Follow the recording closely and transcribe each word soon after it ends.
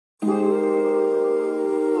I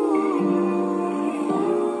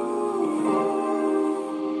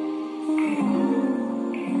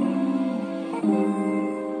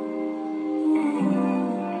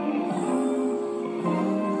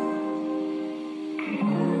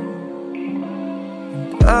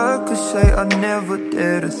could say I never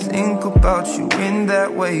dare to think about you in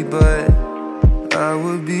that way, but I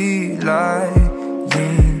would be lying.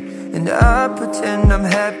 And I pretend I'm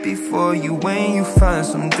happy for you when you find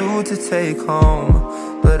some dude to take home.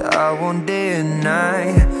 But I won't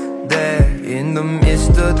deny that in the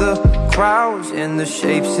midst of the crowds and the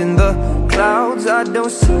shapes in the clouds, I don't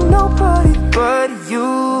see nobody but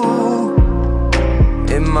you.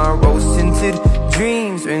 In my rose-tinted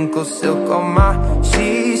dreams, wrinkled silk on my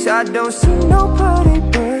sheets, I don't see nobody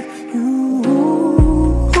but you.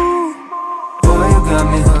 Boy, you got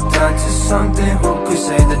me hooked onto something. Who could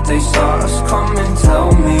say that they saw us coming?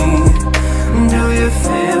 Tell me, do you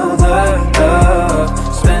feel the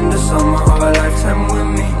love? Spend a summer or a lifetime with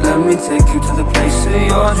me. Let me take you to the place of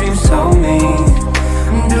your dreams. Tell me,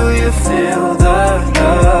 do you feel the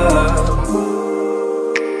love?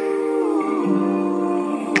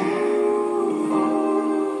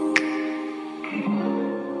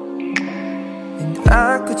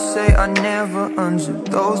 I could say I never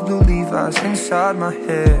unzipped those blue Levi's inside my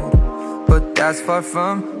head, but that's far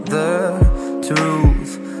from the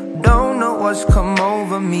truth. Don't know what's come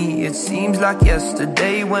over me. It seems like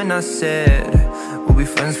yesterday when I said we'll be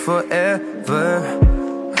friends forever.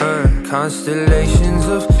 Heard constellations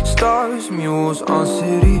of stars, mules on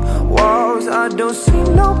city walls. I don't see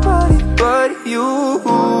nobody but you.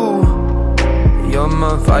 You're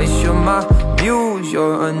my vice, you're my muse,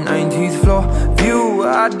 you're a 19th floor view.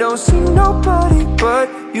 I don't see nobody but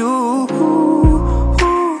you.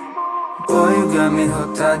 Boy, you got me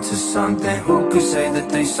hooked onto something. Who could say that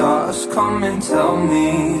they saw us coming? Tell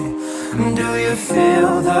me, do you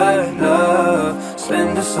feel that love?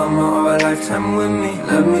 Spend a summer or a lifetime with me.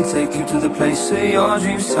 Let me take you to the place of your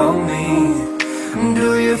dreams. Tell me,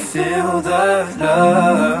 do you feel that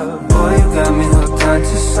love? Boy, you got me hooked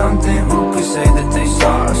onto something. Who could say that they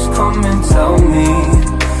saw us coming? Tell me,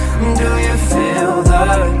 do you feel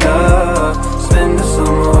that love? Spend a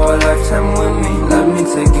summer or a lifetime with me. Let me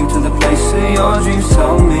take you to the place of your dreams.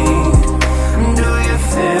 Tell me, do